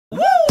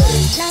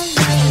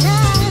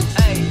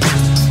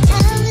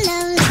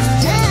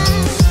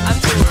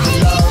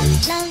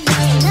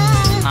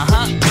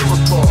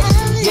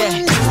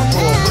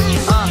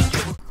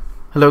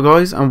Hello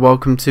guys, and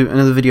welcome to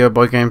another video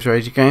by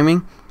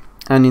GamesRageGaming.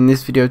 And in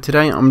this video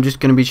today I'm just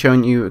going to be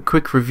showing you a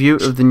quick review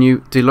of the new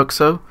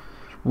Deluxo,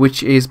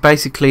 which is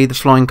basically the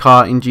flying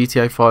car in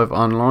GTA5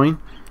 Online.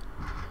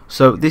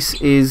 So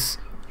this is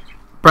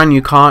a brand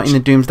new car in the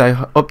Doomsday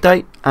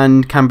update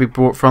and can be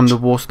bought from the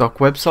Warstock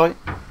website.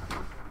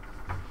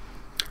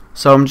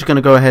 So I'm just going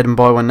to go ahead and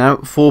buy one now.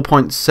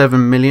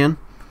 4.7 million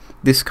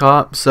this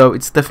car, so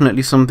it's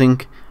definitely something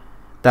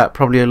that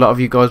probably a lot of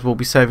you guys will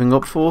be saving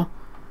up for.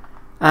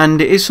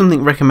 And it is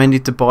something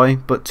recommended to buy,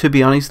 but to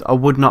be honest, I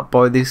would not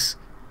buy this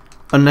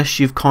unless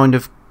you've kind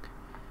of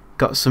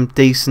got some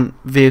decent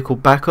vehicle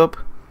backup,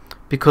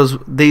 because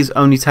these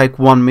only take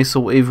one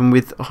missile even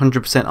with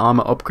 100%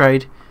 armor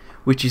upgrade,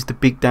 which is the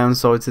big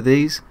downside to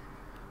these.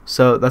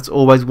 So that's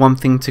always one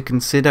thing to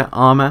consider,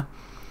 armor.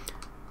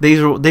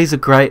 These are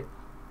great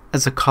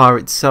as a car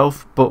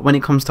itself, but when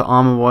it comes to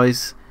armor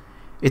wise,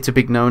 it's a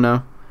big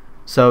no-no.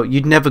 So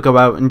you'd never go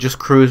out and just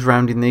cruise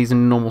around in these in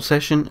a normal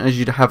session, as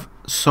you'd have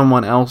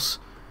someone else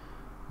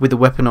with a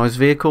weaponized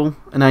vehicle,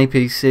 an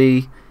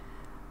APC,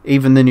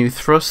 even the new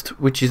thrust,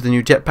 which is the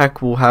new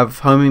jetpack, will have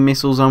homing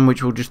missiles on,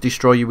 which will just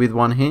destroy you with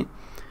one hit.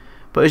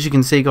 But as you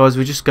can see guys,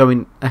 we're just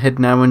going ahead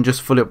now and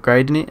just fully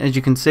upgrading it. As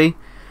you can see,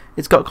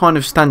 it's got kind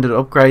of standard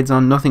upgrades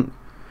on, nothing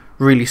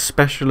really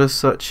special as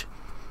such.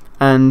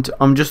 And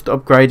I'm just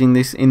upgrading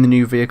this in the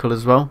new vehicle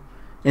as well,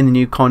 in the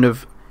new kind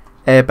of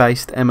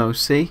air-based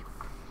MOC.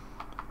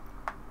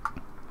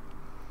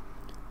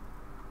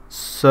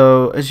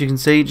 So as you can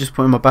see, just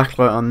putting my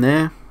backlight on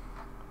there.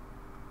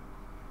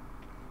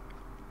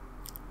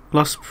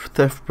 Loss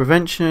theft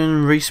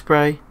prevention,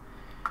 respray.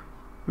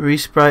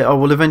 I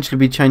will eventually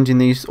be changing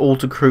these all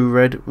to crew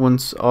red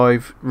once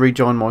I've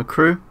rejoined my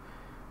crew,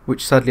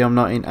 which sadly I'm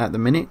not in at the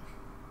minute.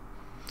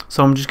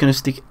 So I'm just going to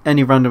stick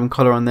any random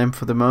colour on them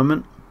for the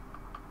moment.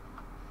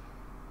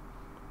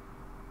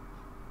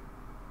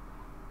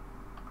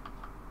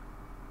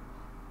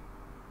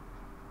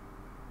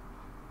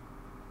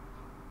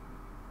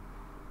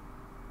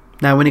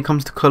 Now when it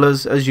comes to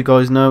colours, as you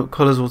guys know,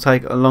 colours will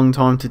take a long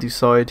time to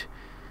decide,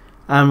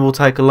 and will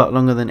take a lot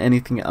longer than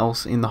anything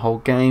else in the whole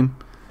game,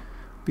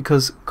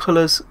 because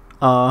colours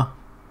are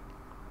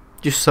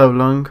just so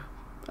long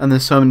and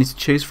there's so many to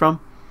choose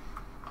from.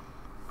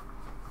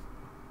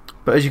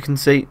 But as you can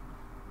see,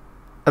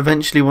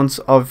 eventually once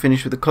I've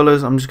finished with the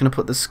colours, I'm just going to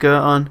put the skirt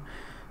on.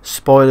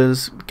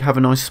 Spoilers, have a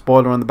nice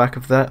spoiler on the back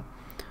of that.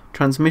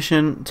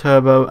 Transmission,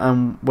 turbo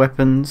and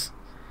weapons.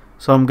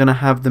 So I'm going to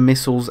have the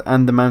missiles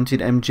and the mounted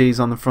MGs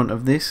on the front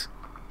of this,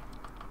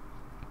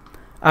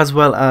 as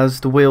well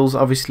as the wheels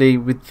obviously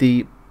with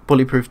the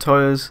bulletproof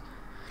tyres,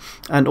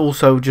 and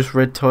also just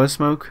red tyre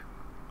smoke.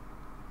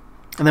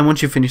 And then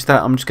once you finish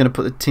that, I'm just going to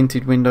put the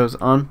tinted windows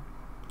on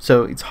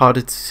so it's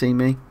harder to see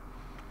me.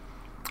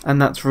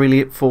 And that's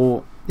really it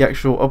for the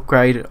actual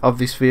upgrade of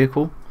this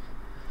vehicle.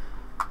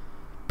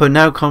 But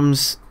now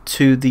comes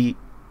to the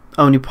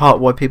only part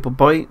why people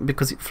buy it,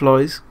 because it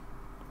flies.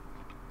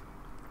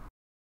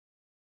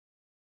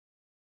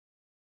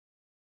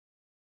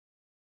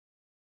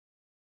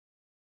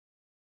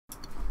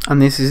 And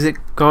this is it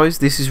guys,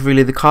 this is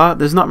really the car.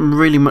 There's not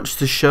really much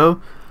to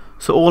show,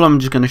 so all I'm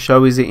just going to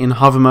show is it in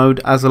hover mode,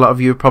 as a lot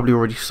of you probably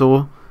already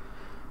saw.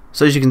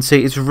 So as you can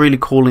see, it's really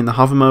cool in the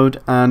hover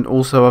mode, and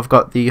also I've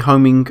got the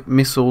homing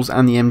missiles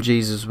and the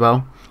MGs as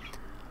well.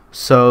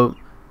 So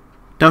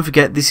don't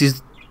forget,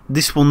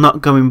 this will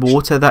not go in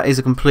water, that is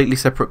a completely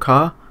separate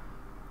car.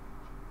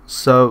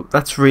 So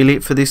that's really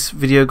it for this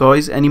video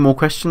guys. Any more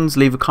questions,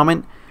 leave a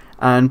comment,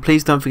 and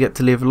please don't forget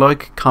to leave a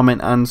like, comment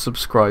and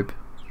subscribe.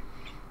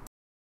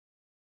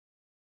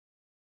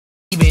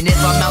 Even if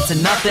I'm out to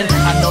nothing,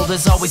 I know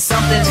there's always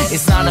something.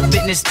 It's not a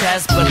fitness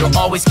test, but it'll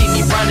always keep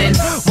me running.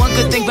 One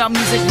good thing about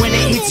music, when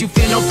it hits you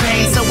feel no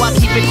pain, so I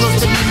keep it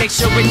close to me, make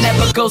sure it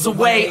never goes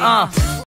away.